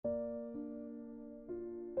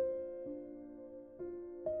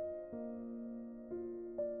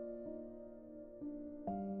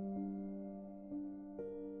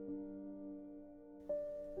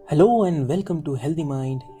Hello and welcome to Healthy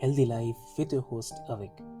Mind, Healthy Life with your host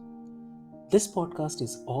Avik. This podcast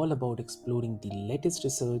is all about exploring the latest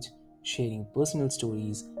research, sharing personal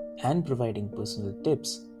stories, and providing personal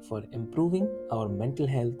tips for improving our mental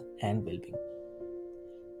health and well being.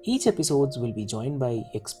 Each episode will be joined by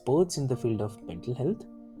experts in the field of mental health,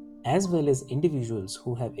 as well as individuals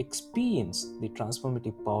who have experienced the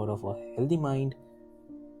transformative power of a healthy mind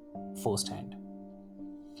firsthand.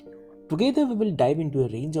 Together, we will dive into a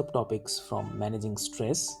range of topics from managing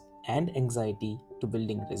stress and anxiety to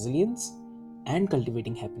building resilience and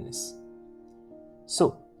cultivating happiness.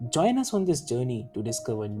 So, join us on this journey to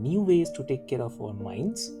discover new ways to take care of our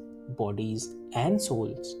minds, bodies, and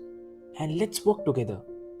souls. And let's work together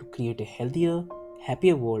to create a healthier,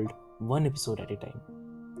 happier world one episode at a time.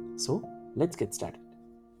 So, let's get started.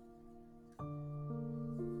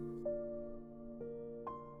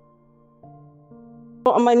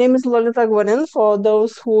 My name is Lolita Gwanin. For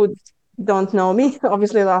those who don't know me,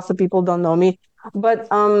 obviously lots of people don't know me, but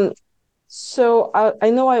I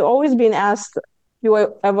know I've always been asked, do I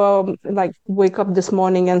ever like wake up this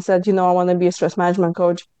morning and said, I want to be a stress management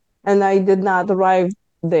coach, and I did not arrive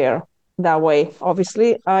there that way.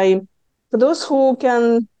 Obviously, for those who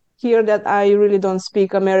can hear that I really don't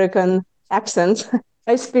speak American accent,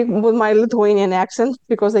 I speak with my Lithuanian accent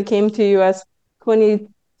because I came to US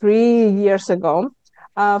 23 years ago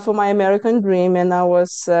for my American dream, and I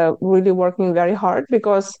was really working very hard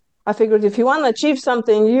because I figured if you want to achieve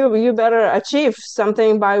something, you better achieve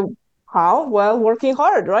something by how? Well, working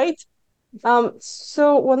hard, right?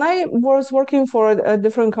 So when I was working for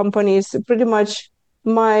different companies, pretty much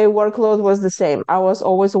my workload was the same. I was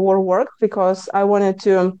always overworked because I wanted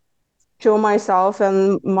to show myself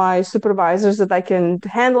and my supervisors that I can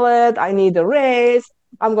handle it. I need a raise.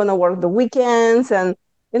 I'm going to work the weekends. And,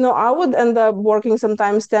 I would end up working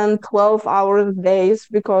sometimes 10, 12 hour days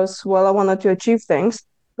because, well, I wanted to achieve things.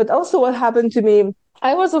 But also, what happened to me,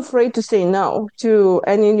 I was afraid to say no to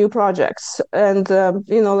any new projects. And,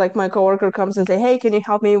 like my coworker comes and say, hey, can you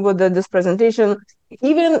help me with this presentation?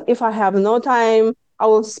 Even if I have no time, I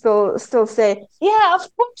will still say, yeah,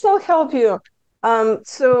 of course I'll help you.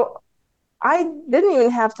 So I didn't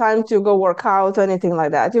even have time to go work out or anything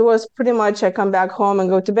like that. It was pretty much I come back home and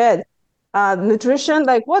go to bed. Nutrition,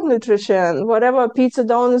 like what nutrition? Whatever pizza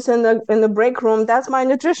donuts in the break room, that's my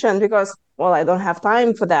nutrition because well, I don't have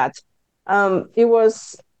time for that. It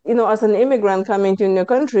was as an immigrant coming to a new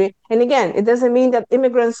country, and again, it doesn't mean that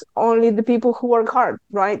immigrants only the people who work hard,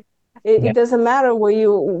 right? It Yeah. doesn't matter what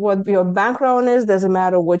your background is, doesn't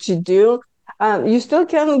matter what you do, you still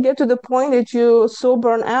can get to the point that you so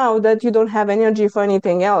burn out that you don't have energy for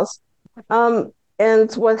anything else. Um, and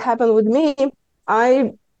what happened with me,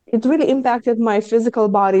 I it really impacted my physical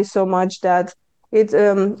body so much that it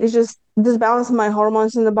just disbalanced my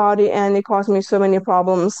hormones in the body and it caused me so many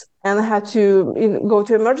problems. And I had to go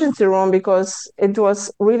to emergency room because it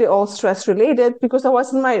was really all stress related because I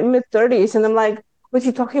was in my mid 30s and I'm like, what are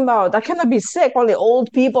you talking about? I cannot be sick. Only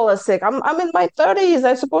old people are sick. I'm in my 30s.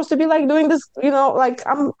 I'm supposed to be like doing this, like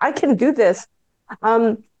I can do this.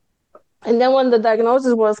 Um, and then when the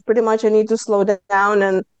diagnosis was pretty much I need to slow down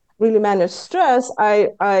and really manage stress,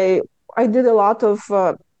 I did a lot of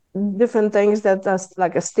different things that's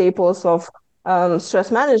like a staples of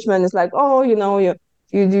stress management. It's like, oh, you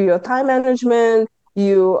do your time management,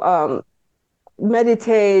 you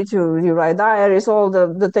meditate, you write diaries, all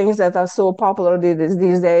the things that are so popular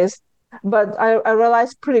these days. But I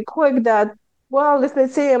realized pretty quick that, well, if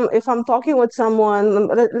let's say if I'm talking with someone,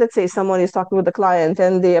 let's say someone is talking with a client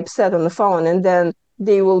and they upset on the phone and then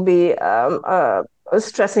they will be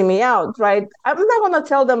stressing me out, right? I'm not going to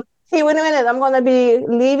tell them, hey, wait a minute, I'm going to be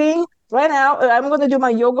leaving right now. I'm going to do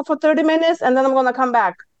my yoga for 30 minutes and then I'm going to come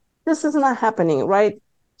back. This is not happening, right?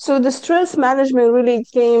 So the stress management really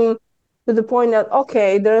came to the point that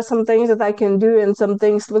okay, there are some things that I can do, and some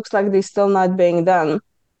things looks like they're still not being done.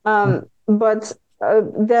 But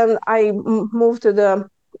then moved to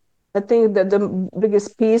I think that the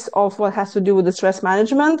biggest piece of what has to do with the stress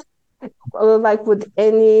management, like with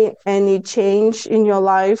any change in your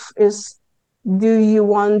life, is do you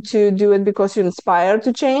want to do it because you're inspired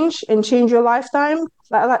to change and change your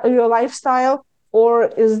your lifestyle, or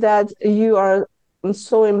is that you are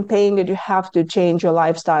so in pain that you have to change your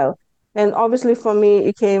lifestyle? And obviously, for me,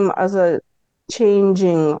 it came as a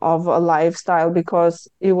changing of a lifestyle because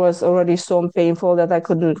it was already so painful that I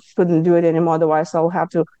couldn't do it anymore. Otherwise, I'll have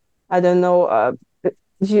to, I don't know,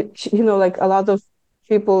 like a lot of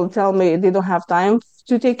people tell me they don't have time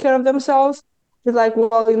to take care of themselves. It's like,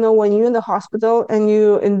 well, when you're in the hospital and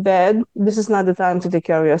you're in bed, this is not the time to take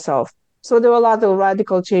care of yourself. So there were a lot of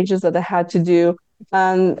radical changes that I had to do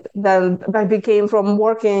And then I became from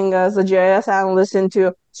working as a GIS analyst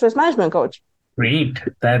into stress management coach. Great.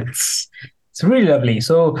 It's really lovely.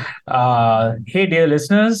 So, hey, dear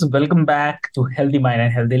listeners, welcome back to Healthy Mind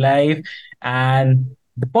and Healthy Life, and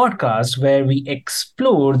the podcast where we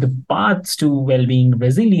explore the paths to well-being,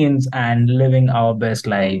 resilience, and living our best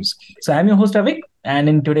lives. So, I'm your host Avik, and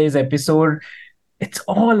in today's episode, it's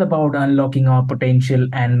all about unlocking our potential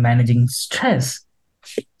and managing stress,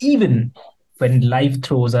 even when life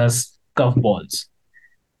throws us curveballs.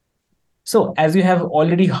 So, as you have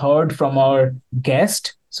already heard from our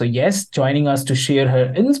guest, so yes, joining us to share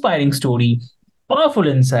her inspiring story, powerful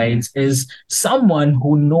insights, is someone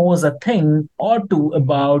who knows a thing or two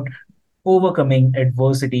about overcoming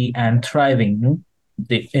adversity and thriving,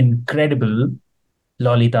 the incredible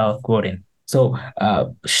Lolita Gordon. So,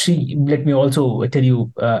 she let me also tell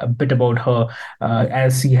you a bit about her,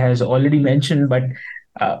 as she has already mentioned, but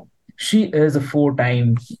uh, she is a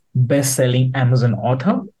four-time best-selling Amazon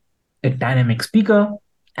author, a dynamic speaker,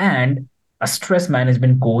 and a stress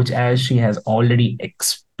management coach, as she has already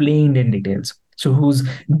explained in details. So, who's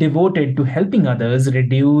devoted to helping others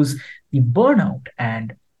reduce the burnout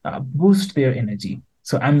and boost their energy.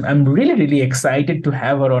 So, I'm really excited to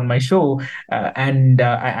have her on my show, and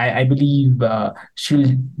I believe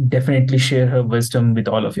she'll definitely share her wisdom with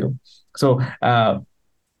all of you. So,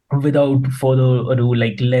 without further ado,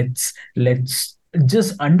 like let's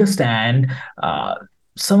just understand uh,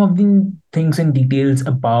 some of the things and details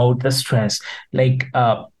about the stress. Like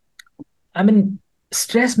I mean,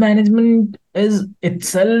 stress management is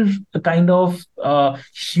itself a kind of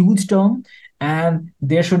huge term, and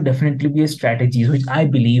there should definitely be a strategy, which I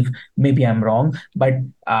believe, maybe I'm wrong, but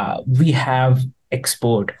we have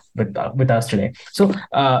expert with us today. So,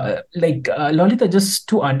 Lolita, just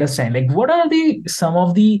to understand, like, what are the some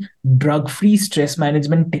of the drug-free stress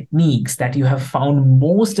management techniques that you have found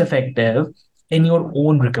most effective in your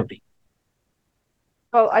own recovery?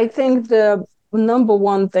 Well, I think the number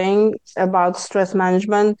one thing about stress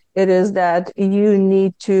management it is that you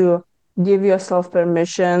need to give yourself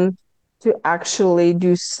permission to actually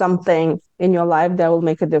do something in your life that will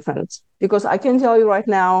make a difference. Because I can tell you right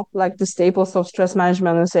now, like the staples of stress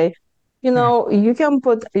management and say, Hmm. you can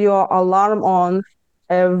put your alarm on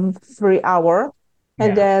every hour and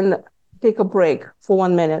Yeah. then take a break for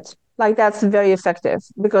 1 minute. Like that's very effective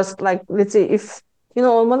because like let's say if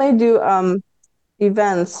when I do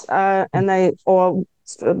events and I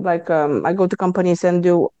go to companies and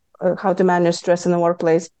do how to manage stress in the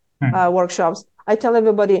workplace Hmm. workshops. I tell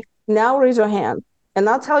everybody now raise your hand, and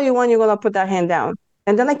I'll tell you when you're gonna put that hand down,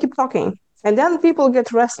 and then I keep talking, and then people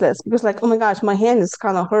get restless because like, oh my gosh, my hand is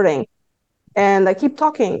kind of hurting, and I keep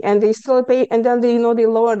talking, and they still pay, and then they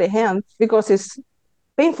lower the hand because it's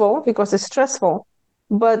painful because it's stressful,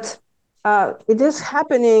 but it is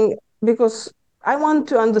happening because I want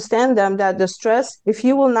to understand them that the stress, if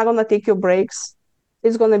you will not gonna take your breaks,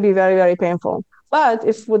 it's gonna be very very painful. But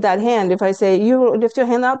if with that hand, if I say you lift your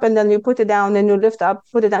hand up and then you put it down, then you lift up,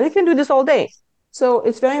 put it down, you can do this all day. So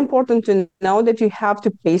it's very important to know that you have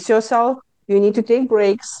to pace yourself. You need to take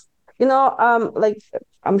breaks. Like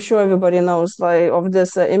I'm sure everybody knows like of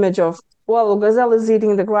this image of well, gazelle is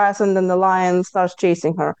eating the grass and then the lion starts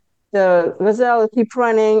chasing her. The gazelle keeps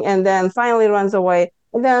running and then finally runs away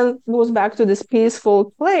and then goes back to this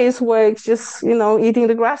peaceful place where it's just, eating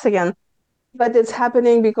the grass again. But it's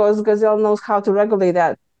happening because gazelle knows how to regulate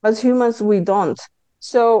that. As humans, we don't.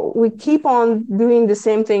 So we keep on doing the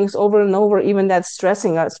same things over and over, even that's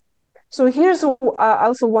stressing us. So here's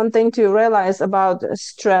also one thing to realize about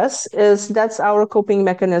stress is that's our coping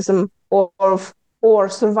mechanism or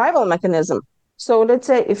survival mechanism. So let's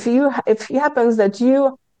say if it happens that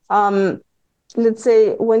you let's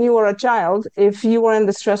say when you were a child, if you were in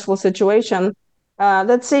the stressful situation,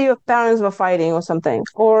 let's say your parents were fighting or something,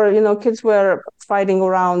 or kids were fighting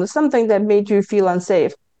around, something that made you feel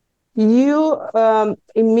unsafe. You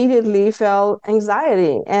immediately felt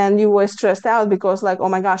anxiety and you were stressed out because like, oh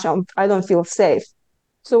my gosh, I don't feel safe.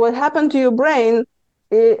 So what happened to your brain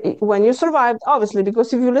when you survived? Obviously,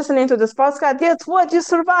 because if you're listening to this podcast, guess what? You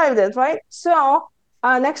survived it, right? So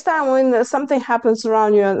next time when something happens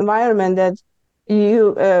around your environment that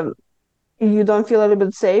you you don't feel a little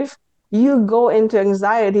bit safe, you go into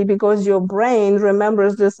anxiety because your brain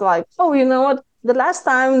remembers this like, oh, you know what? The last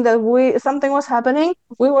time that we something was happening,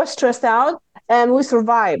 we were stressed out and we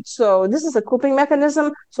survived. So this is a coping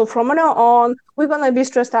mechanism. So from now on, we're gonna be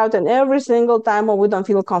stressed out and every single time when we don't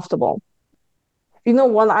feel comfortable.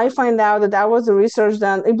 When I find out that that was the research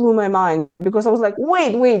done, it blew my mind because I was like,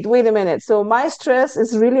 wait a minute. So my stress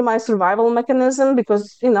is really my survival mechanism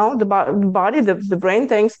because, the body, the brain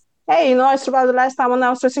thinks hey, I survived the last time and I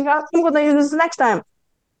was stressing out. I'm going to use this next time.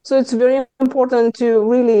 So it's very important to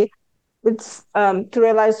really it's to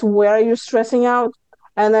realize where you're stressing out.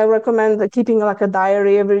 And I recommend keeping like a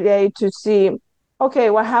diary every day to see, okay,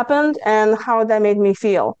 what happened and how that made me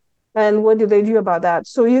feel. And what did they do about that?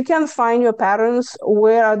 So you can find your patterns.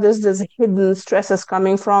 Where are these hidden stresses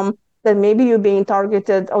coming from? That maybe you're being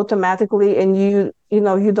targeted automatically, and you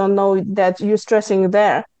don't know that you're stressing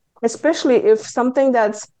there. Especially if something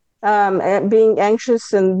that's being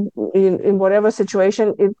anxious and in whatever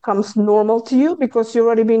situation, it comes normal to you because you've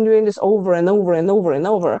already been doing this over and over and over and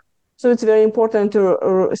over. So it's very important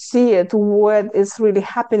to see it, what is really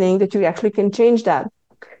happening, that you actually can change that.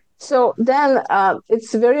 So then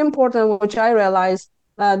it's very important, which I realized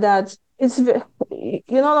that like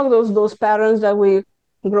those patterns that we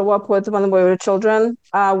grow up with when we were children.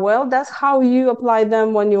 Well, that's how you apply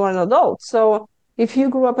them when you are an adult. So if you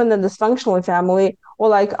grew up in a dysfunctional family, or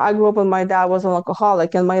like I grew up and my dad was an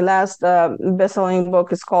alcoholic, and my last best-selling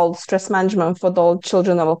book is called Stress Management for Adult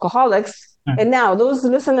Children of Alcoholics. And Mm. now those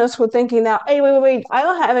listeners who are thinking now, hey, wait, I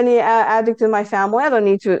don't have any addict in my family. I don't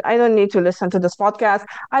need to listen to this podcast.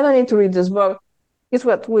 I don't need to read this book. Guess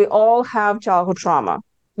what? We all have childhood trauma.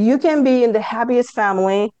 You can be in the happiest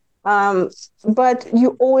family, um, but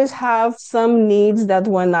you always have some needs that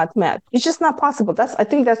were not met. It's just not possible. I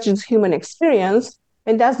think that's just human experience.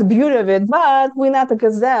 And that's the beauty of it. But we're not a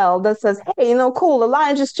gazelle that says, hey, cool, the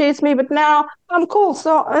lion just chased me, but now I'm cool.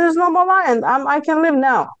 So there's no more lion. I can live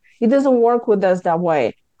now. It doesn't work with us that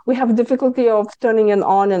way. We have difficulty of turning it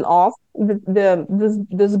on and off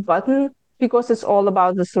this button because it's all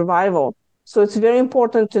about the survival. So it's very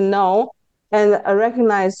important to know and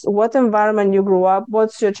recognize what environment you grew up,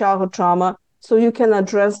 what's your childhood trauma, so you can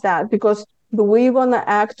address that. Because the way you're gonna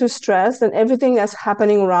act to stress and everything that's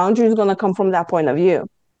happening around you is gonna come from that point of view.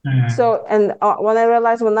 Mm. So, and when I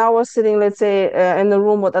realized when I was sitting, let's say, in the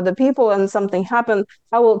room with other people and something happened,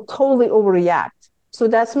 I will totally overreact. So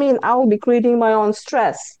that's mean I will be creating my own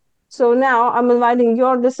stress. So now I'm inviting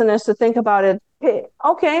your listeners to think about it. Hey,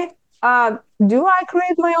 okay, uh, do I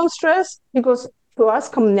create my own stress? Because to us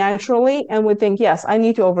come naturally, and we think, yes, I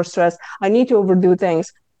need to overstress, I need to overdo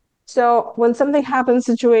things. So when something happens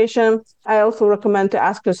situation, I also recommend to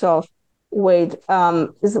ask yourself, wait,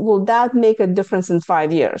 will that make a difference in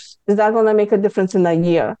 5 years? Is that going to make a difference in a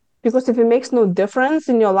year? Because if it makes no difference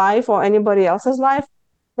in your life or anybody else's life,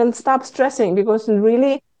 then stop stressing, because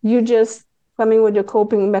really you just coming with your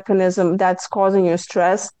coping mechanism that's causing you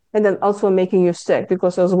stress and then also making you sick,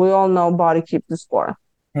 because as we all know, body keeps the score.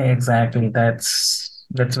 Exactly. That's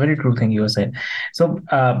a very true thing you said. So,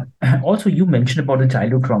 also you mentioned about the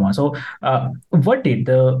childhood trauma. So, what did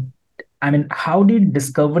the I mean, how did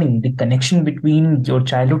discovering the connection between your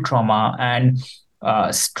childhood trauma and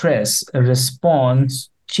stress response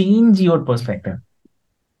change your perspective?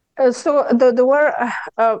 So the were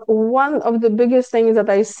one of the biggest things that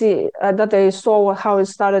I see that I saw how it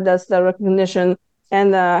started as the recognition.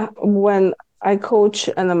 And when I coach,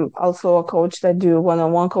 and I'm also a coach that do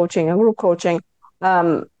one-on-one coaching and group coaching,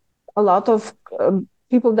 um, a lot of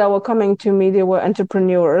people that were coming to me, they were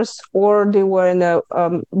entrepreneurs, or they were in a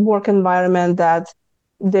work environment that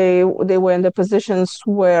they were in the positions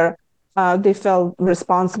where they felt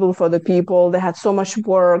responsible for the people. They had so much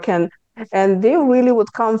work, and they really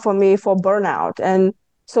would come for me for burnout. And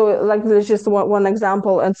so, like, there's just one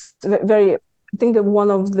example. It's very, I think that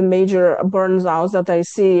one of the major burns outs that I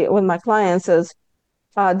see with my clients is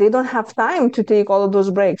they don't have time to take all of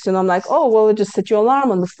those breaks. I'm like, oh, well, just set your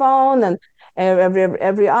alarm on the phone, and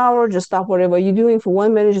every hour, just stop whatever you're doing for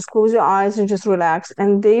 1 minute, just close your eyes and just relax.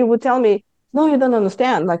 And they would tell me, no, you don't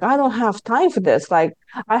understand. Like, I don't have time for this. Like,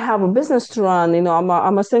 I have a business to run.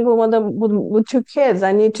 I'm a single woman with 2 kids.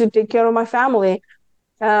 I need to take care of my family.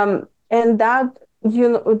 And that,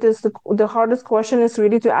 the hardest question is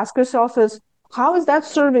really to ask yourself is, how is that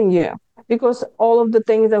serving you? Because all of the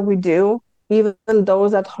things that we do, even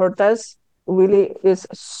those that hurt us, really is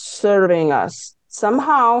serving us.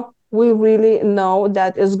 Somehow we really know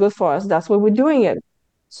that is good for us. That's why we're doing it.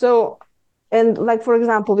 So, and like, for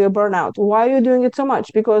example, your burnout. Why are you doing it so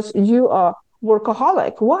much? Because you are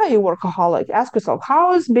workaholic. Why are you workaholic? Ask yourself,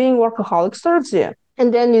 how is being workaholic serves you?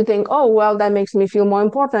 And then you think, oh, well, that makes me feel more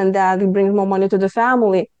important, that brings more money to the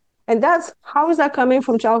family. And that's how is that coming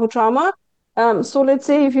from childhood trauma? So let's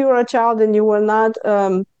say if you were a child and you were not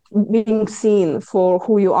being seen for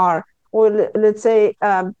who you are, or let's say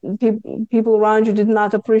people around you did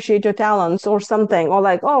not appreciate your talents or something, or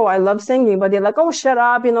like, oh, I love singing, but they're like, oh, shut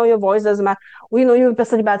up, your voice doesn't matter. We know you're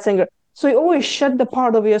such a bad singer. So you always shut the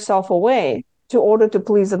part of yourself away to order to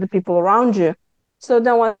please other people around you. So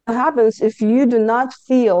then what happens if you do not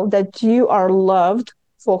feel that you are loved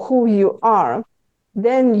for who you are,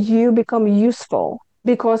 then you become useful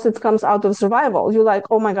because it comes out of survival. You're like,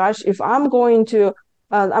 oh my gosh, if I'm going to,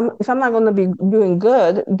 if I'm not going to be doing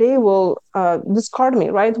good, they will discard me,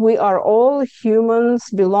 right? We are all humans,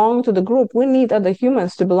 belong to the group. We need other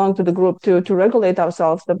humans to belong to the group to regulate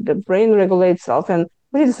ourselves. The brain regulates itself, and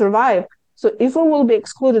we need to survive. So if we will be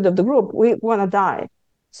excluded of the group, we want to die.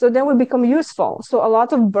 So then we become useful. So a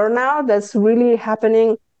lot of burnout that's really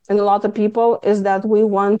happening in a lot of people is that we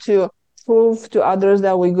want to prove to others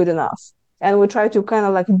that we're good enough. And we try to kind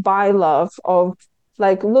of like buy love of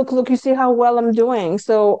like, look, you see how well I'm doing.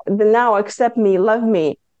 So now accept me, love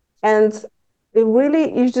me. And it really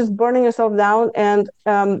is just burning yourself down and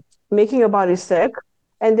making your body sick.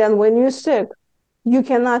 And then when you're sick, you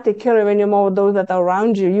cannot take care of anymore those that are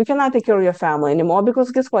around you. You cannot take care of your family anymore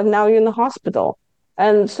because guess what? Now you're in the hospital.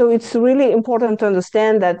 And so it's really important to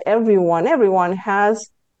understand that everyone has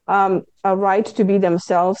a right to be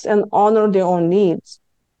themselves and honor their own needs.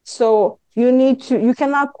 So you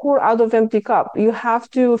cannot pour out of empty cup. You have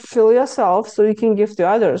to fill yourself so you can give to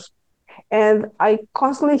others. And I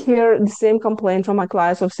constantly hear the same complaint from my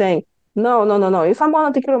clients of saying, no. If I'm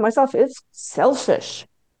going to take care of myself, it's selfish.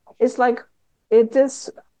 It's like it is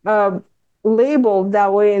uh, labeled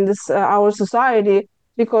that way in this our society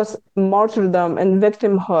because martyrdom and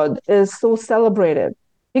victimhood is so celebrated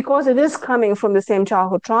because it is coming from the same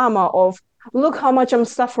childhood trauma of look how much I'm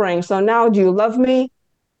suffering, so now do you love me?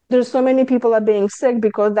 There's so many people are being sick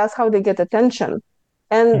because that's how they get attention.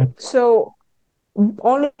 And Mm. so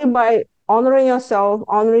only by honoring yourself,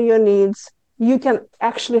 honoring your needs, you can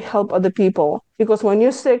actually help other people. Because when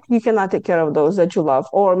you're sick, you cannot take care of those that you love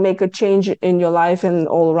or make a change in your life and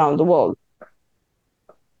all around the world.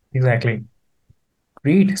 Exactly.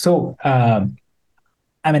 Great. So,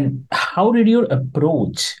 I mean, how did you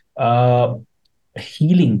approach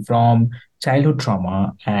healing from childhood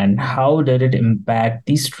trauma, and how did it impact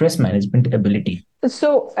the stress management ability?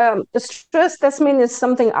 So, stress, that's mean is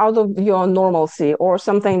something out of your normalcy or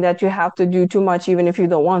something that you have to do too much, even if you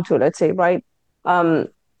don't want to, let's say, right? Um,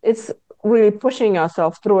 it's really pushing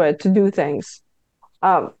yourself through it to do things.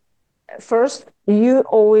 Um, First, you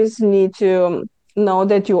always need to know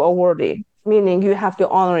that you are worthy, meaning you have to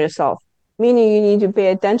honor yourself, meaning you need to pay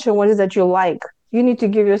attention what is that you like. You need to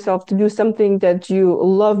give yourself to do something that you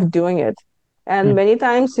love doing it. And Mm. many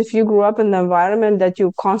times, if you grew up in an environment that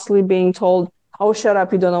you're constantly being told, oh, shut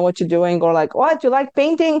up, you don't know what you're doing, or like, what, you like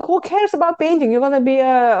painting? Who cares about painting? You're going to be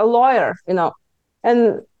a lawyer, you know?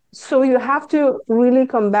 And so you have to really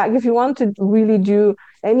come back. If you want to really do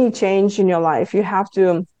any change in your life, you have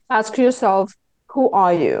to ask yourself, who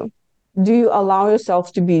are you? Do you allow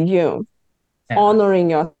yourself to be you? Yeah. Honoring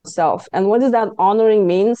yourself. And what does that honoring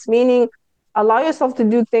means? Meaning allow yourself to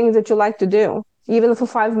do things that you like to do, even for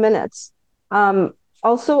 5 minutes. Um,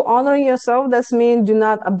 Also honoring yourself, that's mean do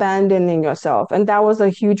not abandoning yourself. And that was a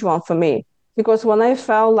huge one for me. Because when I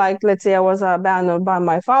felt like, let's say I was abandoned by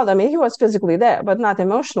my father, I mean, he was physically there, but not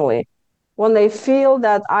emotionally. When they feel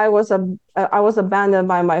that I was abandoned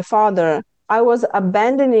by my father, I was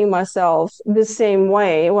abandoning myself the same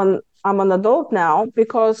way when I'm an adult now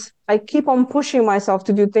because I keep on pushing myself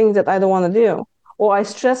to do things that I don't want to do, or I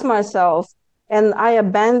stress myself and I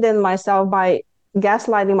abandon myself by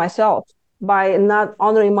gaslighting myself by not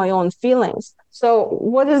honoring my own feelings. So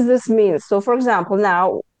what does this mean? So for example,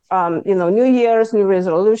 now New Year's, New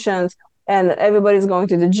resolutions, and everybody's going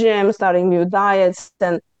to the gym, starting new diets,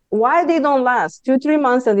 and why they don't last 2 3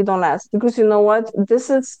 months and they don't last because you know what, this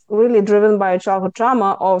is really driven by a childhood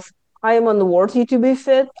trauma of I am unworthy to be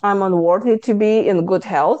fit, I'm unworthy to be in good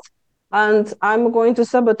health, and I'm going to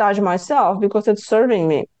sabotage myself because it's serving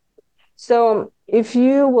me. So if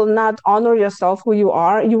you will not honor yourself who you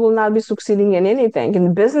are, you will not be succeeding in anything,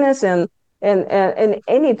 in business and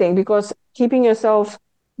anything, because keeping yourself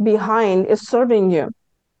behind is serving you.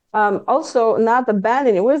 Also, not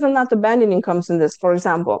abandoning. Where's the not abandoning comes in this? For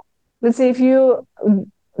example, let's say if you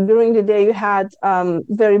during the day you had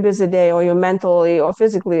very busy day, or you're mentally or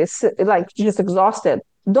physically like just exhausted.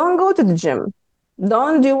 Don't go to the gym.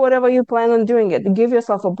 Don't do whatever you plan on doing it. Give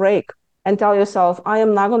yourself a break and tell yourself, I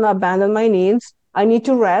am not going to abandon my needs. I need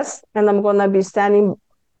to rest, and I'm going to be standing,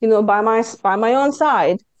 by my own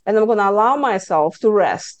side, and I'm going to allow myself to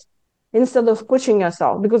rest instead of pushing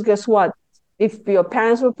yourself. Because guess what? If your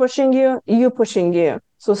parents were pushing you, you're pushing you.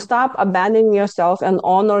 So stop abandoning yourself and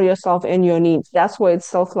honor yourself and your needs. That's where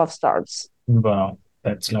self love starts. Wow,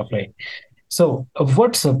 that's lovely. So,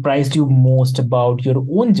 what surprised you most about your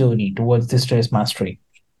own journey towards the stress mastery?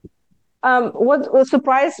 What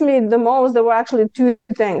surprised me the most, there were actually two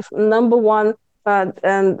things. Number one,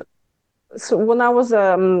 And so when I was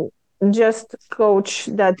just coach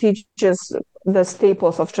that teaches the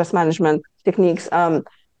staples of stress management techniques,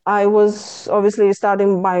 I was obviously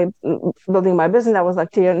starting my building my business. That was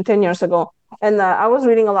like 10 years ago, and I was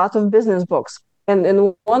reading a lot of business books. And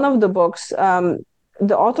in one of the books,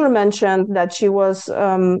 the author mentioned that she was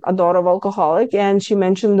a daughter of alcoholic, and she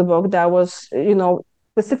mentioned the book that was,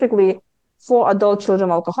 specifically for adult children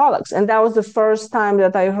of alcoholics. And that was the first time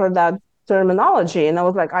that I heard that terminology, and I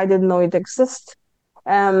was like, I didn't know it exists.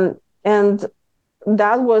 And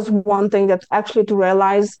that was one thing that actually to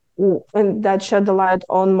realize, and that shed the light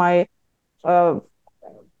on my uh,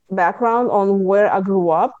 background, on where I grew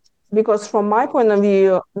up, because from my point of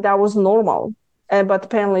view that was normal, but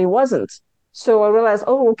apparently it wasn't. So I realized,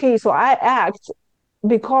 oh, okay, so I act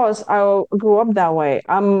because I grew up that way.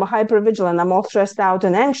 I'm hyper vigilant. I'm all stressed out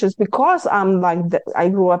and anxious because I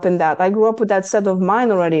grew up in that. I grew up with that set of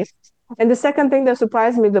mind already. And the second thing that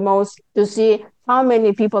surprised me the most to see how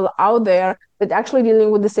many people out there that actually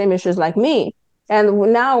dealing with the same issues like me. And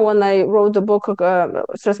now when I wrote the book,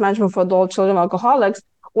 Stress Management for Adult Children of Alcoholics,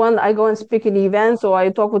 when I go and speak at events or I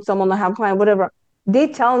talk with someone, I have client, whatever, they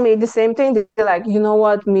tell me the same thing. They're like, you know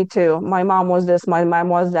what, me too. My mom was this, my mom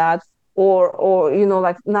was that. Or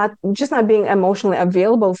like not just not being emotionally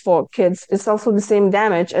available for kids. It's also the same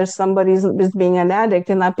damage as somebody's is being an addict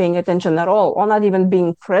and not paying attention at all, or not even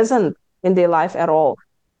being present in their life at all.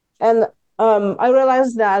 And I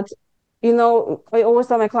realized that, I always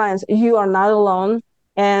tell my clients, you are not alone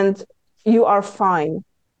and you are fine.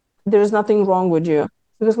 There's nothing wrong with you.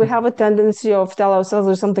 Because we have a tendency of tell ourselves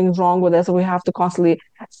there's something wrong with us, and we have to constantly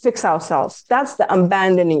fix ourselves. That's the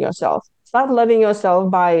abandoning yourself. Start loving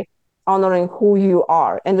yourself by honoring who you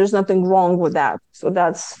are, and there's nothing wrong with that. So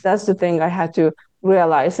that's the thing I had to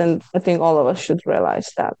realize, and I think all of us should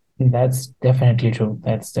realize that. That's definitely true.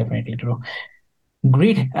 That's definitely true.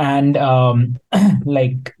 Great. And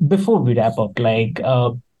like before we wrap up,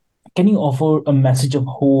 can you offer a message of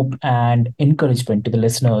hope and encouragement to the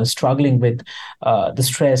listeners struggling with the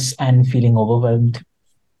stress and feeling overwhelmed?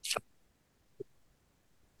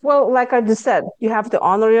 Well, like I just said, you have to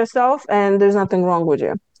honor yourself, and there's nothing wrong with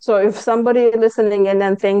you. So if somebody listening in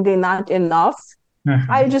and think they're not enough,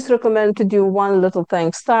 I Mhm. just recommend to do one little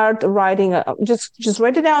thing. Start writing, just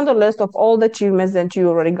write it down the list of all the achievements that you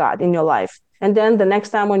already got in your life. And then the next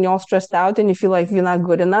time when you're stressed out and you feel like you're not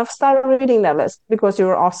good enough, start reading that list because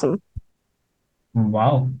you're awesome.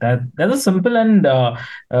 Wow, that's a simple and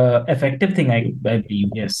effective thing, I believe.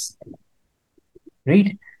 Yes,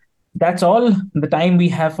 great. That's all the time we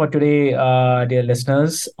have for today, dear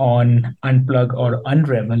listeners, on Unplug or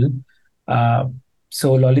Unravel. Uh,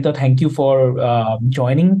 so, Lolita, thank you for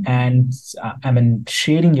joining and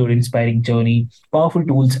sharing your inspiring journey, powerful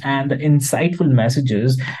tools, and the insightful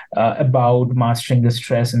messages about mastering the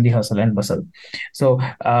stress in the hustle and bustle. So,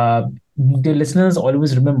 dear listeners,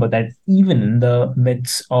 always remember that even in the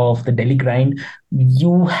midst of the daily grind,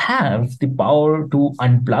 you have the power to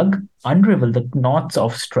unplug, unravel the knots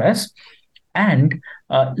of stress, and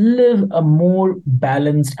live a more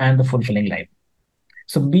balanced and fulfilling life.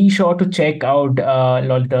 So be sure to check out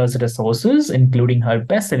Lolita's resources, including her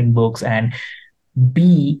best-selling books and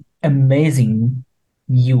Be Amazing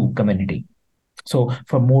You community. So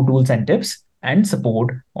for more tools and tips and support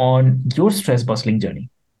on your stress bustling journey.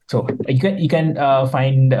 So you can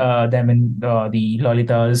find them in the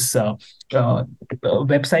Lolita's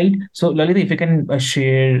website. So Lolita, if you can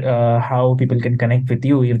share how people can connect with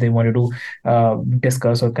you if they wanted to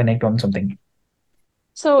discuss or connect on something.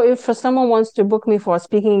 So if someone wants to book me for a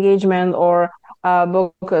speaking engagement or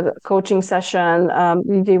book a coaching session,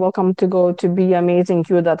 they're welcome to go to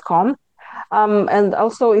beamazingq.com. And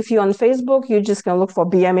also, if you're on Facebook, you just can look for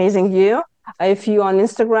Be Amazing You. If you're on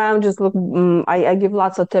Instagram, just look. I give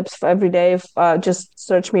lots of tips for every day. Just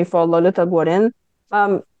search me for Lolita Guarin.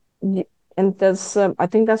 Um, and that's I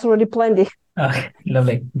think that's already plenty.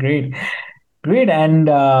 Lovely, great. Great. And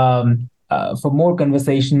for more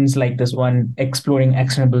conversations like this one, exploring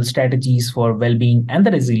actionable strategies for well being and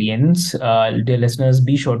the resilience, dear listeners,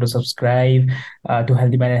 be sure to subscribe to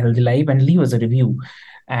Healthy Mind and Healthy Life and leave us a review.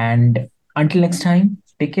 And until next time,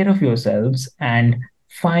 take care of yourselves and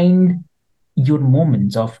find your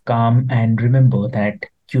moments of calm and remember that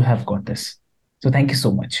you have got this. So, thank you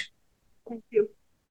so much. Thank you.